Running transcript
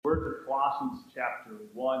Colossians chapter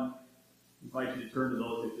 1. I invite you to turn to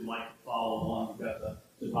those if you'd like to follow along. You've got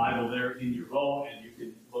the Bible there in your row, and you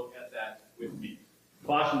can look at that with me.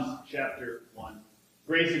 Colossians chapter 1.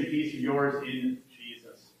 Grace and peace are yours in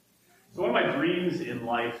Jesus. So one of my dreams in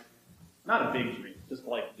life, not a big dream, just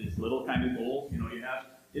like this little kind of goal, you have,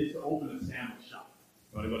 is to open a sandwich shop.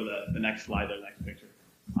 You want to go to the next slide, the next picture.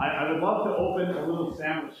 I would love to open a little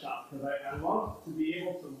sandwich shop because I love to be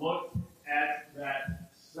able to look at that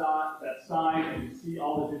sign and see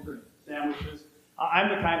all the different sandwiches. I'm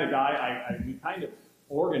the kind of guy, we kind of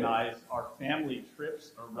organize our family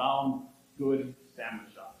trips around good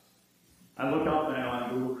sandwich shops. I look up on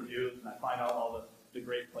Google reviews and I find out all the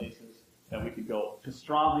great places that we could go.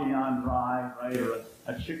 Pastrami on rye, right? Or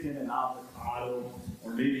a chicken and avocado,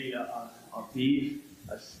 or maybe a beef,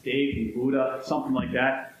 a steak and Buddha, something like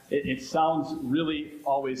that. It sounds really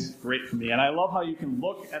always great for me. And I love how you can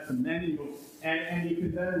look at the menu and you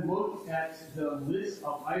can then look at the list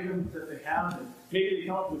of items that they have. And maybe they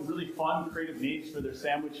come up with really fun, creative names for their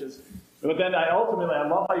sandwiches. But then I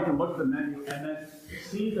love how you can look at the menu and then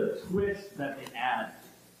see the twist that they add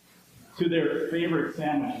to their favorite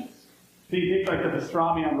sandwiches. So you take like the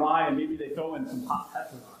pastrami on rye and maybe they throw in some hot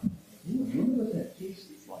pepper on it. Ooh, I wonder what that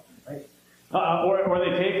tastes like, right? Or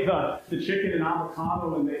they take the chicken and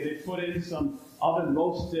avocado and they put in some oven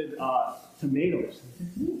roasted tomatoes.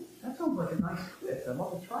 Ooh, that sounds like a nice twist. I'd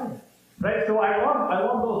love to try that. Right? So I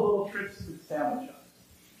love those little trips to sandwich shops.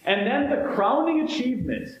 And then the crowning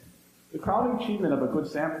achievement of a good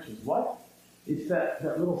sandwich is what? It's that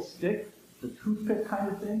little stick, the toothpick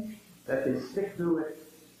kind of thing, that they stick through it,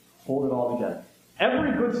 hold it all together.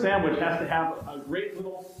 Every good sandwich has to have a great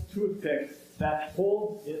little toothpick that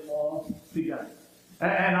holds it all together.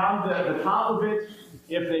 And on the top of it,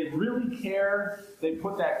 if they really care, they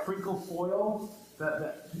put that crinkle foil,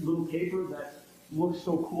 that little paper that looks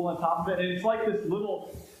so cool on top of it. And it's like this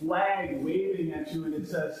little flag waving at you, and it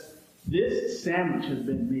says, "This sandwich has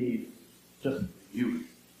been made just for you.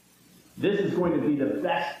 This is going to be the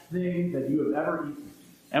best thing that you have ever eaten.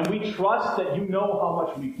 And we trust that you know how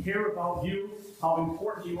much we care about you, how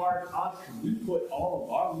important you are to us, and we put all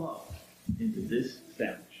of our love into this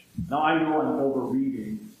sandwich." Now, I know I'm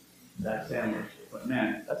overreading that sandwich, but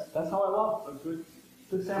man, that's how I love a good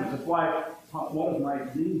sandwich. That's why one of my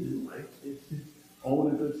dreams in life is to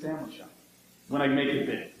own a good sandwich shop. When I make it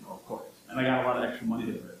big, of course. And I got a lot of extra money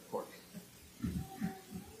to it, of course.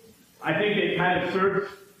 I think it kind of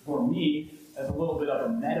serves for me as a little bit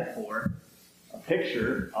of a metaphor, a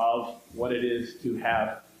picture of what it is to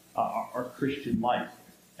have our Christian life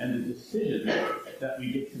and the decisions that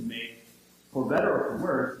we get to make, for better or for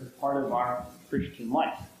worse, as part of our Christian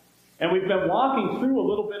life. And we've been walking through a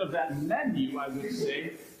little bit of that menu, I would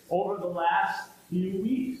say, over the last few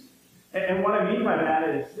weeks. And what I mean by that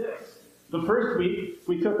is this. The first week,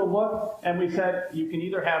 we took a look and we said you can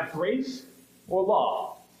either have grace or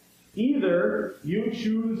love. Either you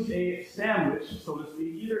choose a sandwich, so to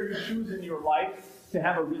speak. Either you choose in your life to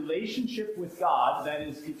have a relationship with God that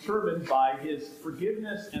is determined by His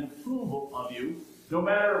forgiveness and approval of you, no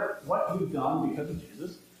matter what you've done because of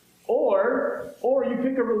Jesus. Or you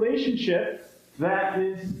pick a relationship that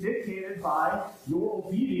is dictated by your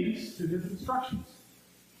obedience to His instructions.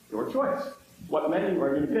 Your choice. What menu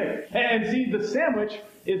are you going to pick? And see, the sandwich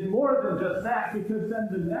is more than just that, because then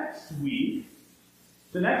the next week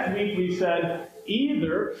we said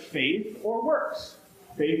either faith or works.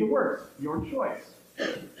 Faith or works. Your choice.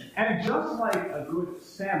 And just like a good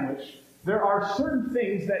sandwich, there are certain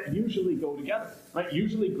things that usually go together. Right?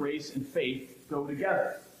 Usually grace and faith go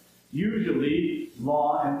together. Usually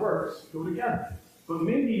law and works go together. But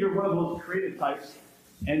maybe you're one of those creative types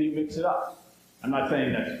and you mix it up. I'm not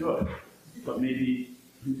saying that's good, but maybe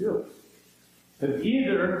you do. Because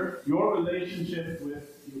either your relationship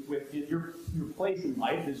with your place in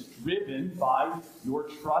life is driven by your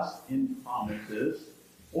trust in promises,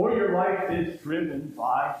 or your life is driven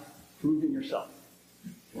by proving yourself.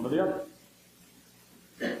 One or the other.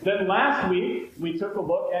 Then last week, we took a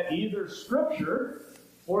look at either Scripture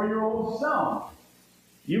or your own self.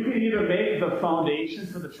 You can either make the foundation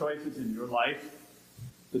for the choices in your life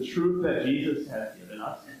the truth that Jesus has given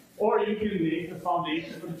us, or you can make the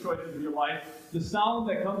foundation for the choices of your life the sound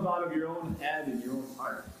that comes out of your own head and your own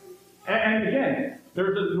heart. And again,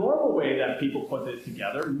 there's a normal way that people put this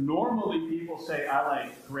together. Normally people say, I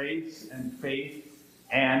like grace and faith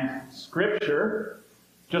and Scripture,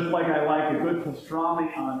 just like I like a good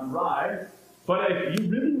pastrami on rye. But if you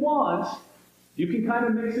really want, you can kind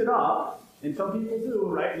of mix it up, and some people do,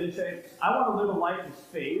 right? They say, I want to live a life of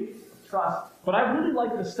faith, of trust, but I really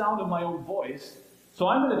like the sound of my own voice, so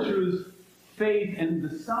I'm going to choose faith and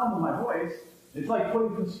the sound of my voice, it's like putting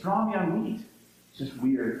pastrami on wheat. It's just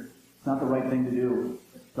weird. It's not the right thing to do.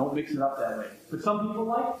 Don't mix it up that way. But some people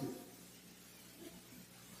like to.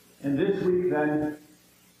 And this week, then,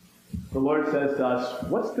 the Lord says to us,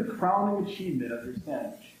 what's the crowning achievement of your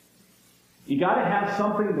sandwich? You got to have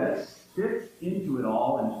something that sticks into it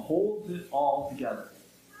all and holds it all together.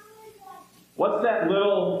 What's that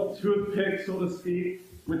little toothpick, so to speak,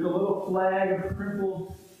 with the little flag of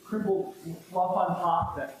crimpled fluff on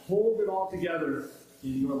top that holds it all together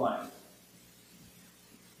in your life?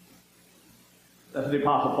 That's what the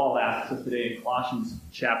Apostle Paul asks us today in Colossians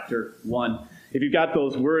chapter 1. If you've got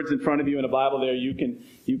those words in front of you in a Bible there, you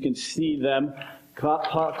can see them.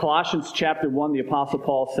 Colossians chapter 1, the Apostle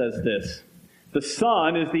Paul says this: the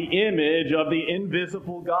Son is the image of the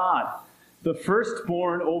invisible God, the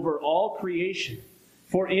firstborn over all creation.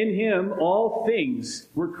 For in him all things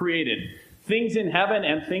were created, things in heaven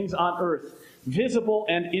and things on earth, visible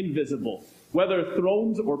and invisible. Whether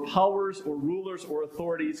thrones or powers or rulers or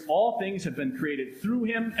authorities, all things have been created through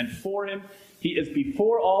him and for him. He is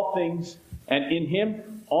before all things, and in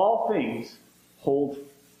him all things hold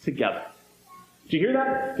together. Did you hear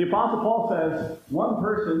that? The Apostle Paul says, one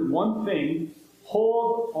person, one thing,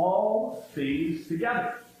 hold all things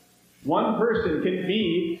together. One person can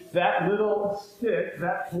be that little stick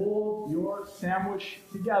that holds your sandwich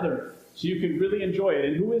together so you can really enjoy it.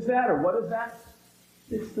 And who is that, or what is that?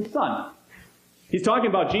 It's the Son. He's talking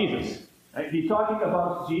about Jesus. Right? He's talking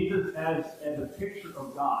about Jesus as a picture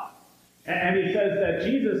of God. And he says that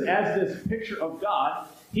Jesus, as this picture of God,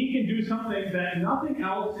 he can do something that nothing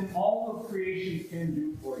else in all of creation can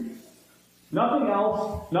do for you. Nothing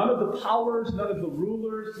else, none of the powers, none of the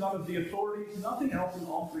rulers, none of the authorities, nothing else in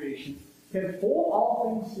all creation can hold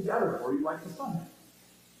all things together for you like the Son.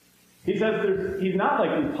 He says he's not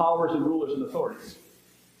like these powers and rulers and authorities.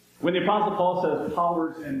 When the Apostle Paul says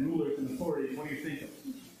powers and rulers and authorities, what do you think of?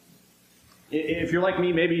 If you're like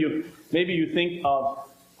me, maybe you think of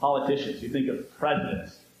politicians. You think of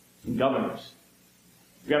presidents and governors.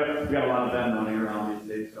 We've got a lot of them running around these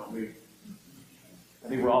days, don't we? I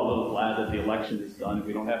think we're all a little glad that the election is done and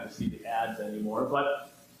we don't have to see the ads anymore.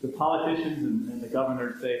 But the politicians and the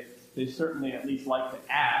governors, they certainly at least like to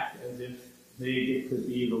act as if they get to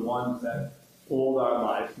be the ones that hold our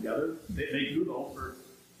lives together. They do, though,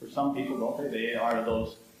 for some people, don't they? They are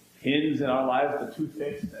those pins in our lives, the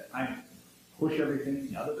toothpicks that kind of push everything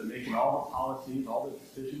together. They're making all the policies, all the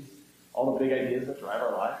decisions, all the big ideas that drive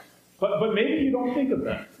our lives. But maybe you don't think of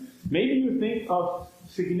them. Maybe you think of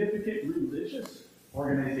significant religious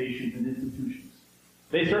organizations and institutions.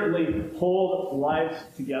 They certainly hold lives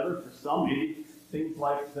together for some. Maybe things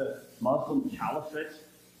like the Muslim Caliphate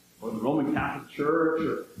or the Roman Catholic Church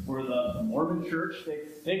or the Mormon Church.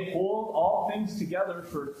 They hold all things together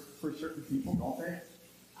for certain people, don't they?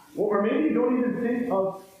 Or maybe you don't even think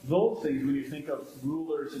of those things when you think of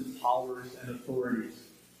rulers and powers and authorities.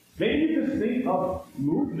 Maybe you just think of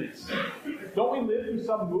movements. Don't we live through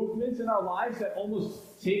some movements in our lives that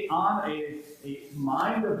almost take on a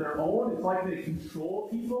mind of their own? It's like they control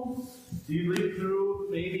people. Do you live through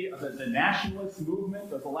maybe the nationalist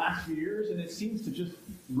movement of the last few years, and it seems to just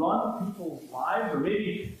run people's lives? Or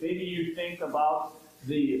maybe you think about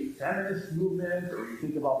the feminist movement, or you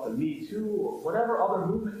think about the Me Too, or whatever other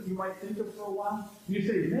movement you might think of for a while. And you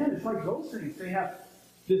say, man, it's like those things. They have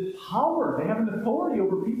this power, they have an authority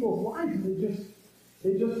over people's lives, and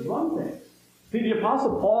they just run things. See, the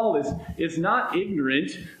Apostle Paul is not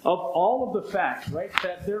ignorant of all of the facts, right?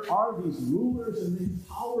 That there are these rulers and these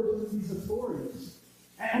powers and these authorities.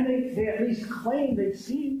 And they at least claim they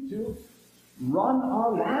seem to run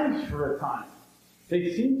our lives for a time.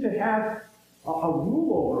 They seem to have a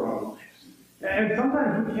rule over our lives. And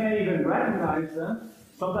sometimes we can't even recognize them.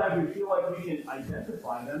 Sometimes we feel like we can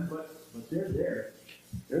identify them, but they're there.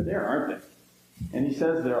 They're there, aren't they? And he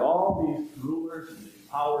says there are all these rulers and these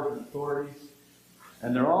powers and authorities,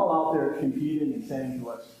 and they're all out there competing and saying to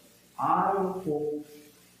us, I will hold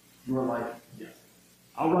your life together.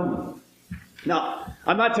 I'll run you. Now,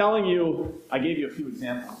 I'm not telling you, I gave you a few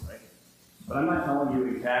examples, right? But I'm not telling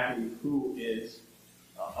you exactly who is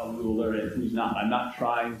a ruler and who's not. I'm not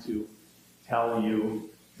trying to tell you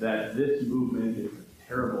that this movement is a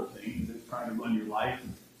terrible thing because it's trying to run your life.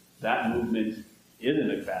 That movement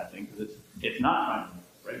isn't a bad thing because it's not trying to run us,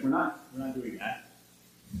 right? We're not doing that.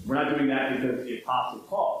 We're not doing that because the Apostle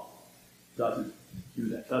Paul doesn't do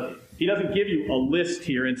that, does he? He doesn't give you a list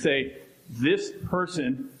here and say, this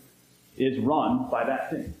person is run by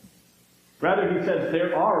that thing. Rather, he says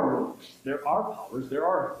there are rulers, there are powers, there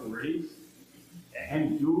are authorities,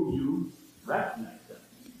 and do you recognize them?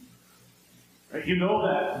 Right? You know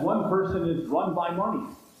that one person is run by money.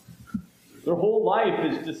 Their whole life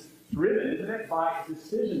is just driven, isn't it, by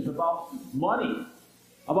decisions about money,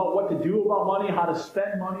 about what to do about money, how to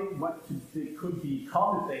spend money, what they could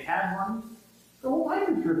become if they had money. Their whole life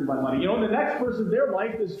is driven by money. You know, and the next person, their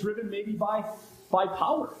life is driven maybe by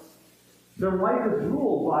power. Their life is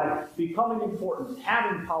ruled by becoming important,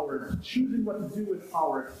 having power, choosing what to do with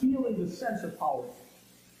power, feeling the sense of power.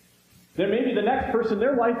 Then maybe the next person,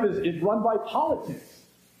 their life is run by politics.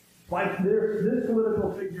 Like there's this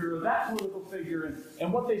political figure or that political figure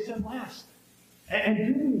and what they said last. And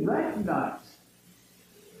do we recognize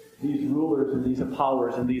these rulers and these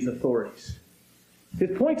powers and these authorities?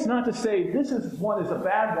 His point's not to say this one is a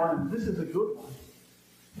bad one and this is a good one.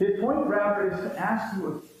 His point rather is to ask you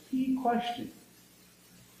a key question.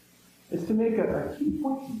 It's to make a key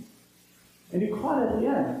point to you. And you caught it at the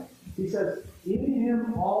end. He says, in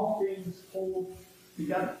him all things hold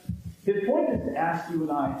together. His point is to ask you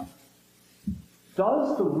and I,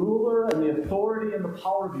 does the ruler and the authority and the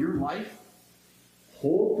power of your life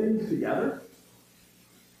hold things together?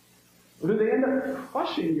 Or do they end up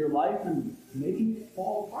crushing your life and making it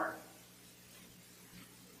fall apart?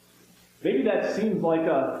 Maybe that seems like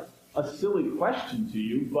a silly question to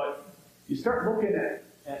you, but you start looking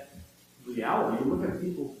at reality, you look at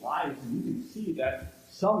people's lives, and you can see that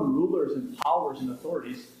some rulers and powers and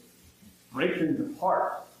authorities break things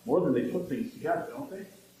apart more than they put things together, don't they?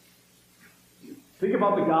 Think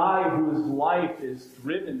about the guy whose life is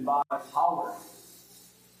driven by power.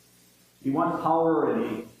 He wants power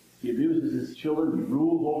and he abuses his children. He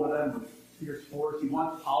rules over them with fierce force. He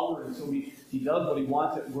wants power, and so he does what he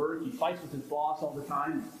wants at work. He fights with his boss all the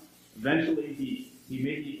time. Eventually, he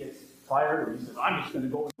maybe gets fired, or he says, I'm just going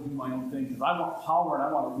to go and do my own thing because I want power and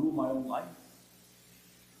I want to rule my own life.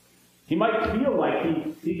 He might feel like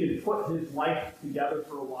he can put his life together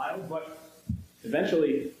for a while, but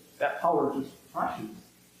eventually that power just crushes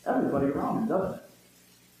everybody around him, doesn't it?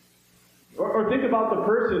 Or think about the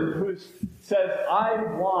person who says, I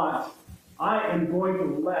am going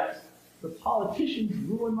to let the politicians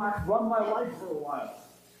run my life for a while.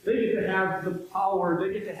 They get to have the power,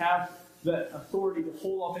 they get to have the authority to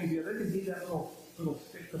hold all things together. They can be that little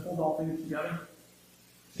stick to hold all things together.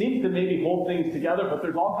 Seems to maybe hold things together, but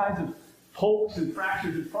there's all kinds of pokes and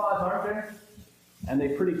fractures and prods, aren't there? And they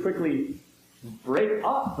pretty quickly break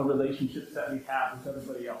up the relationships that we have with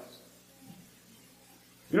everybody else.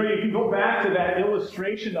 You know, you can go back to that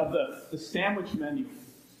illustration of the sandwich menu.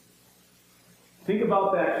 Think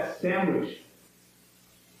about that sandwich.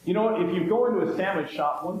 You know, if you go into a sandwich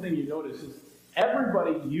shop, one thing you notice is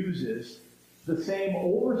everybody uses the same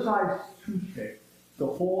oversized toothpick to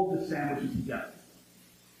hold the sandwiches together.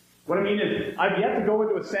 What I mean is, I've yet to go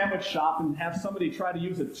into a sandwich shop and have somebody try to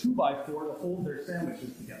use a 2x4 to hold their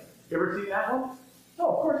sandwiches together. You ever seen that one? No,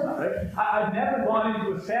 of course not, right? I've never gone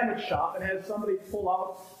into a sandwich shop and had somebody pull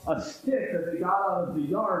out a stick that they got out of the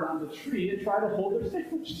yard on the tree and try to hold their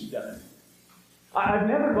sandwich together. I've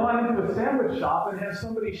never gone into a sandwich shop and had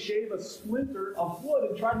somebody shave a splinter of wood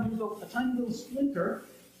and try to use a tiny little splinter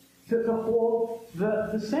to hold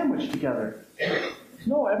the sandwich together.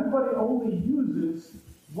 No, everybody only uses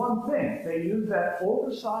one thing. They use that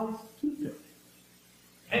oversized toothpick.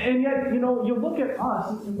 And yet, you know, you look at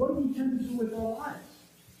us, and what do we tend to do with our lives?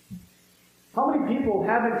 How many people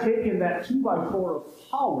haven't taken that 2x4 of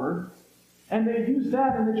power, and they use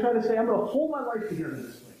that, and they try to say, I'm going to hold my life together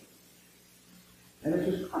this way. And it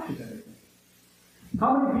just crushes everything.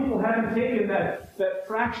 How many people haven't taken that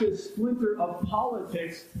fractious splinter of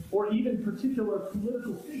politics, or even particular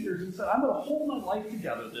political figures, and said, I'm going to hold my life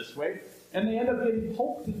together this way, and they end up getting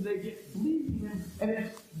poked, and they get bleeding, and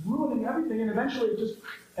it's ruining everything, and eventually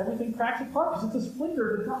everything cracks apart because it's a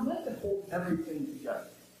splinter. It's not meant to hold everything together.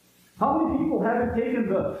 How many people haven't taken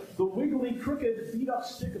the wiggly, crooked, beat-up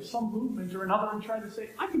stick of some movement or another and tried to say,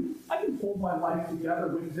 I can hold my life together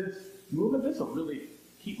with this movement. This will really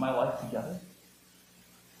keep my life together.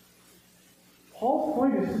 Paul's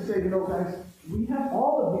point is to say, you know, guys, we have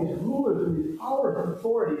all of these rulers and these powers and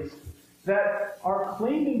authorities that are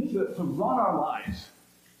claiming to run our lives.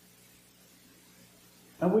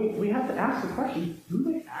 And we have to ask the question, do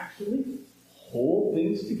they actually hold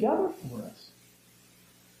things together for us?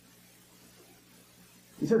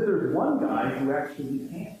 He says there's one guy who actually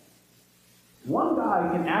can. One guy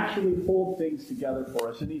can actually hold things together for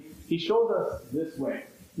us. And he shows us this way.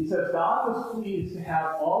 He says God was pleased to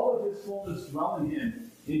have all of his fullness dwell in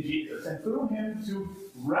him, in Jesus, and through him to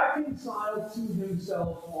reconcile to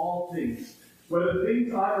himself all things, whether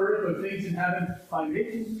things on earth or things in heaven, by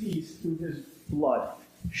making peace through his blood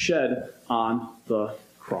shed on the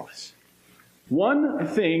cross. One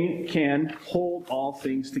thing can hold all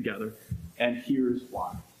things together, and here's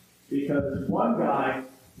why. Because one guy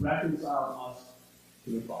reconciled us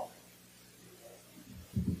to the Father.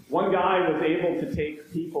 One guy was able to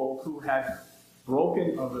take people who had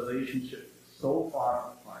broken a relationship so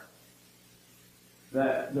far apart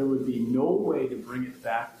that there would be no way to bring it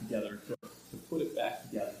back together, to put it back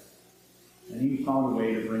together. And he found a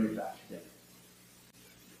way to bring it back together.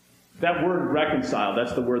 That word reconcile,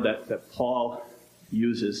 that's the word that Paul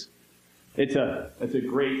uses. It's a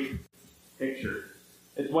great picture.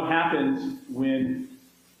 It's what happens when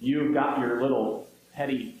you've got your little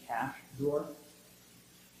petty cash drawer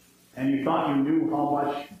and you thought you knew how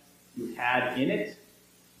much you had in it.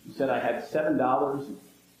 You said, I had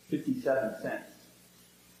 $7.57.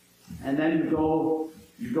 And then you go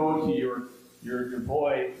to your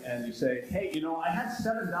boy and you say, hey, I had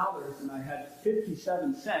 $7 and I had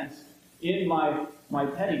 57 cents in my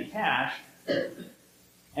petty cash,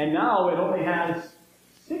 and now it only has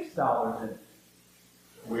 $6 in it.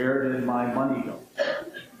 Where did my money go?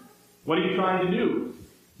 What are you trying to do?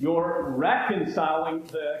 You're reconciling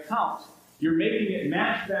the account. You're making it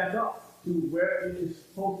match back up to where it is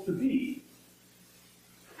supposed to be.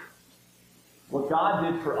 What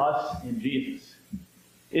God did for us in Jesus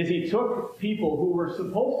is He took people who were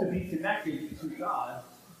supposed to be connected to God,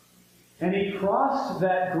 and He crossed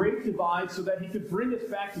that great divide so that He could bring us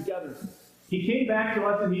back together. He came back to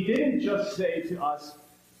us and He didn't just say to us,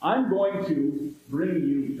 I'm going to bring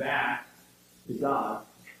you back to God.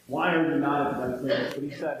 Why are you not at that place? But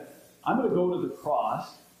He said, I'm going to go to the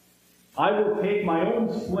cross. I will take my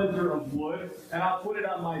own splinter of wood and I'll put it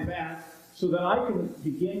on my back so that I can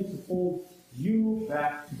begin to hold you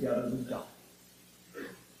back together with God.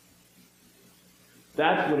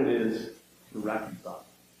 That's what it is to reconcile.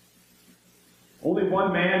 Only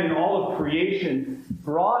one man in all of creation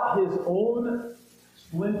brought his own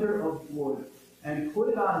splinter of wood and put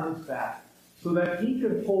it on his back so that he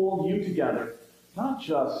could hold you together, not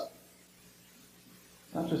just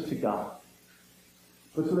to God,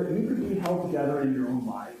 but so that you could be held together in your own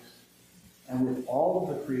lives and with all of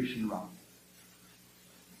the creation around you.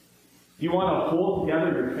 Do you want to hold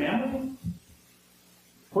together your family?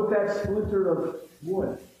 Put that splinter of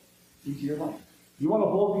wood into your life. You want to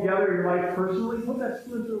hold together your life personally? Put that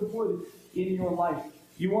splinter of wood in your life.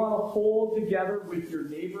 You want to hold together with your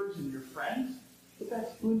neighbors and your friends? Put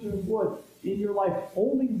that splinter of wood in your life.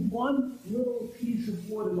 Only one little piece of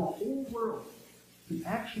wood in the whole world can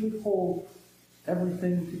actually hold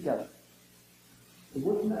everything together. So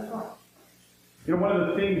what's that about? One of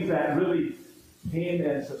the things that really came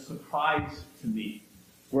as a surprise to me,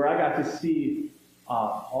 where I got to see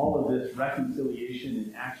all of this reconciliation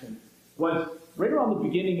in action, was right around the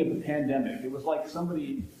beginning of the pandemic. It was like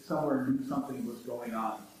somebody somewhere knew something was going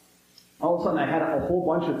on. All of a sudden, I had a whole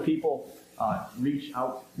bunch of people reach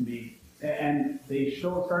out to me, and they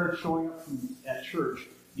started showing up at church,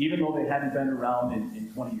 even though they hadn't been around in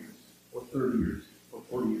 20 years, or 30 years, or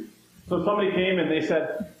 40 years. So somebody came and they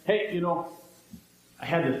said, hey, I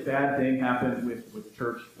had this bad thing happen with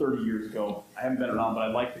church 30 years ago. I haven't been around, but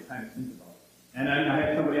I'd like to kind of think about it. And I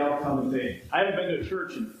had somebody else come and say, I haven't been to a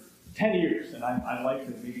church in 10 years, and I'd like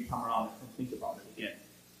to maybe come around and think about it again.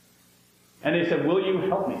 And they said, will you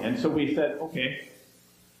help me? And so we said, okay,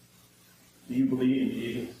 do you believe in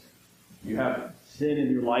Jesus? Do you have sin in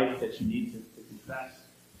your life that you need to confess?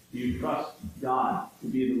 Do you trust God to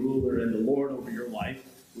be the ruler and the Lord over your life?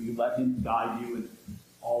 Will you let Him guide you in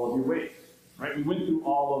all of your ways? Right? We went through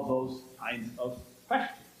all of those kinds of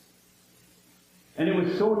questions. And it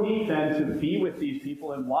was so neat then to be with these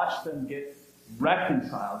people and watch them get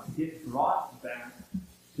reconciled, to get brought back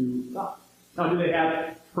to God. Now, do they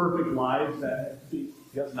have perfect lives?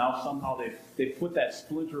 Because now somehow they put that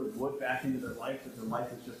splinter of wood back into their life, that their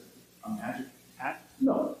life is just a magic hat?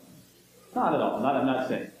 No, not at all. I'm not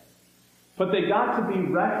saying. But they got to be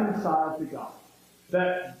reconciled to God.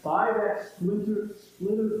 That by that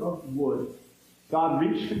splinter of wood, God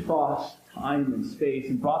reached across time and space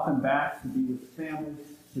and brought them back to be with family,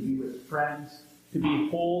 to be with friends, to be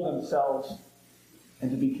whole themselves,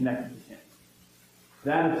 and to be connected to Him.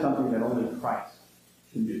 That is something that only Christ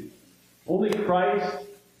can do. Only Christ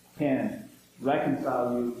can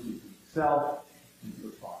reconcile you to Himself and to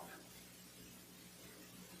the Father.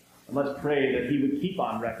 And let's pray that He would keep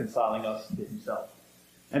on reconciling us to Himself.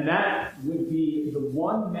 And that would be the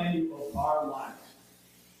one menu of our lives.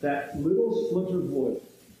 That little splinter of wood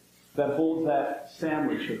that holds that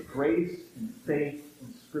sandwich of grace and faith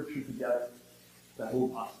and Scripture together, that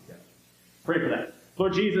holds us together. Pray for that.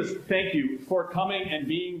 Lord Jesus, thank you for coming and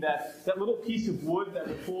being that little piece of wood that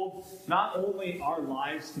would hold not only our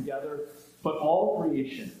lives together, but all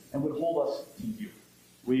creation, and would hold us to you.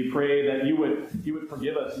 We pray that you would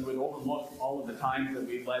forgive us, you would overlook all of the times that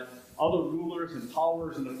we let other rulers and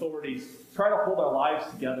powers and authorities try to hold our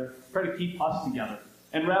lives together, try to keep us together,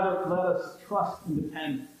 and rather let us trust and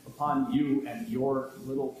depend upon you and your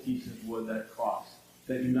little piece of wood, that cross,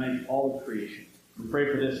 that unites all of creation. We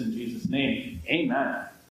pray for this in Jesus' name. Amen.